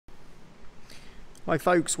Hi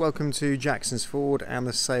folks, welcome to Jackson's Ford and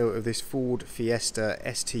the sale of this Ford Fiesta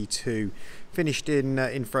ST-2. Finished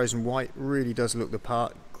in frozen white, really does look the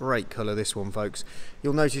part. Great colour this one folks.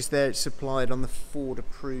 You'll notice there it's supplied on the Ford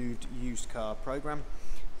approved used car program.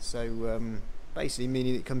 So basically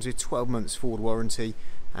meaning it comes with 12 months Ford warranty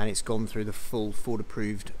and it's gone through the full Ford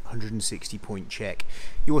approved 160 point check.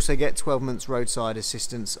 You also get 12 months roadside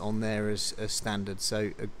assistance on there as standard,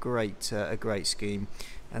 so a great scheme.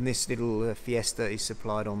 And this little Fiesta is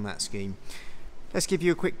supplied on that scheme. Let's give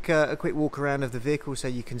you a quick walk around of the vehicle so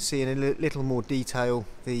you can see in a little more detail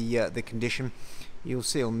the condition. You'll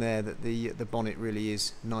see on there that the bonnet really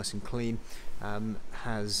is nice and clean,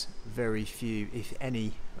 has very few, if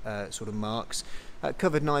any, sort of marks.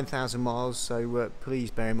 Covered 9,000 miles, so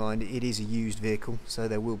please bear in mind it is a used vehicle, so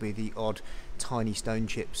there will be the odd tiny stone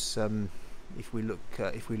chips if we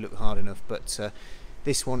look hard enough. But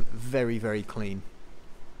this one very clean.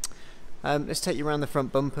 Let's take you around the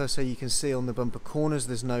front bumper so you can see on the bumper corners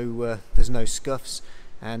there's no scuffs,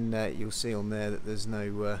 and you'll see on there that there's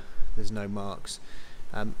no marks.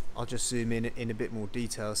 I'll just zoom in a bit more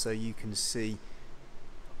detail so you can see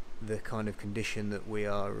the kind of condition that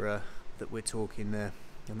we're talking there,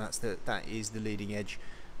 and that is the leading edge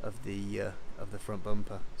of the front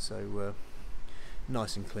bumper, so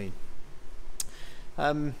nice and clean.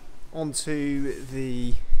 Onto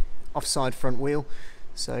the offside front wheel.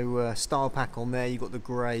 So style pack on there, you've got the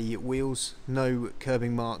grey wheels, no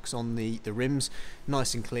curbing marks on the rims,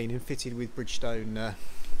 nice and clean, and fitted with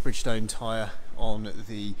Bridgestone tyre on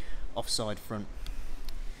the offside front.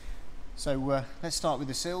 So let's start with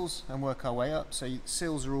the sills and work our way up. So the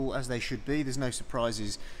sills are all as they should be, there's no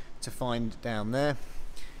surprises to find down there.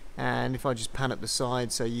 And if I just pan up the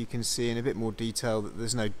side so you can see in a bit more detail that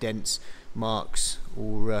there's no dents, marks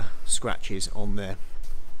or scratches on there.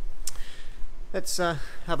 Let's have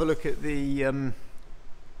a look at the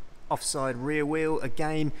offside rear wheel.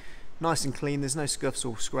 Again, nice and clean, there's no scuffs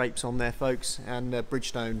or scrapes on there folks, and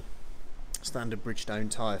standard Bridgestone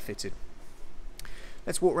tyre fitted.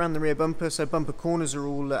 Let's walk around the rear bumper. So bumper corners are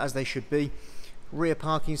all as they should be. Rear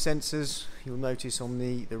parking sensors, you'll notice on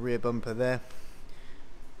the rear bumper there,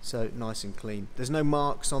 so nice and clean. There's no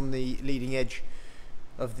marks on the leading edge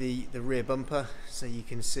of the rear bumper, so you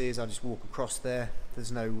can see as I just walk across there,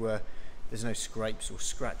 there's no scrapes or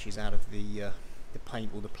scratches out of the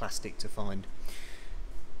paint or the plastic to find.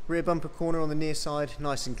 Rear bumper corner on the near side,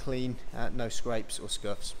 nice and clean, no scrapes or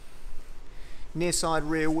scuffs. Near side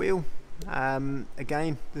rear wheel,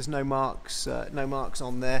 again there's no marks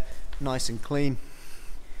on there, nice and clean,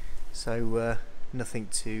 so nothing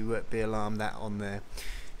to be alarmed at on there.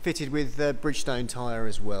 Fitted with Bridgestone tyre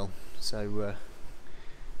as well, so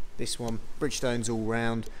this one Bridgestone's all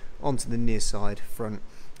round onto the near side front.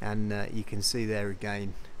 And you can see there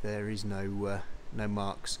again, there is no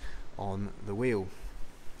marks on the wheel.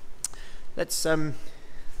 Let's have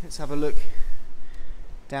a look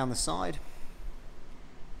down the side.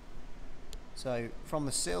 So from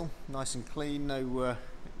the sill, nice and clean, no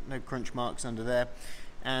crunch marks under there,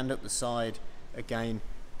 and up the side again,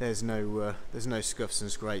 there's no scuffs and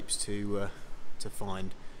scrapes to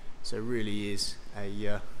find. So it really is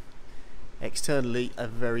externally a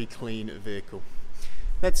very clean vehicle.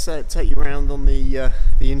 Let's take you around on the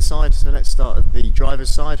inside. So let's start at the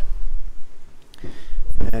driver's side,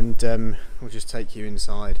 and we'll just take you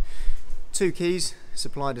inside. 2 keys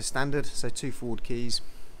supplied as standard, so 2 Ford keys.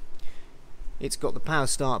 It's got the power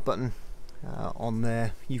start button on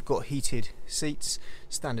there. You've got heated seats,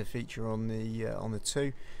 standard feature on the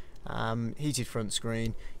 2. Heated front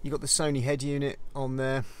screen. You've got the Sony head unit on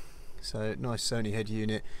there, so nice Sony head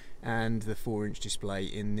unit, and the 4-inch display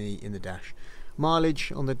in the dash.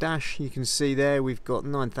 Mileage on the dash, you can see there we've got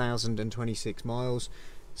 9,026 miles,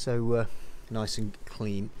 so nice and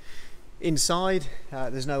clean. Inside,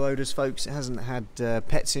 there's no odours folks, it hasn't had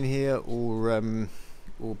pets in here or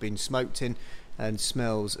been smoked in, and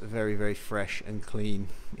smells very fresh and clean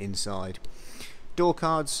inside. Door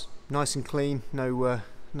cards, nice and clean, no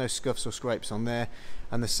scuffs or scrapes on there,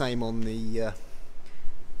 and the same on the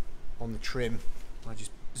trim. I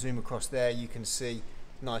just zoom across there, you can see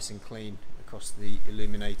nice and clean across the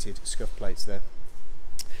illuminated scuff plates there.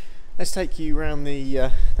 Let's take you around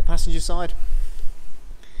the passenger side.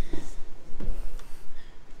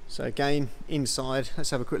 So again, inside, let's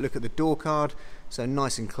have a quick look at the door card. So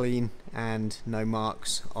nice and clean and no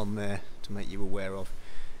marks on there to make you aware of.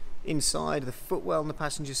 Inside, the footwell on the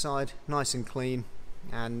passenger side, nice and clean,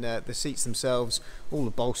 and the seats themselves, all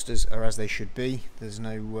the bolsters are as they should be. There's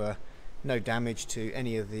no damage to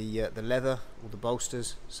any of the leather or the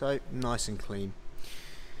bolsters, so nice and clean.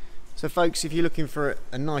 So folks, if you're looking for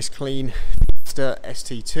a nice clean Fiesta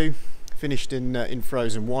ST-2, finished in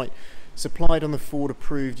frozen white, supplied on the Ford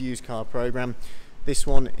approved used car program. This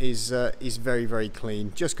one is very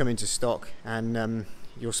clean, just come into stock, and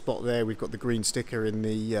you'll spot there we've got the green sticker in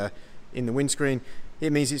the windscreen.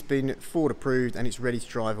 It means it's been Ford approved and it's ready to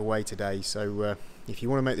drive away today. So if you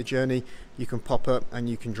want to make the journey, you can pop up and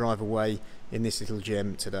you can drive away in this little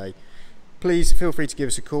gem today. Please feel free to give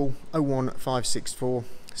us a call, 01564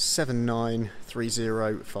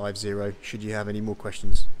 793050, should you have any more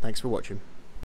questions. Thanks for watching.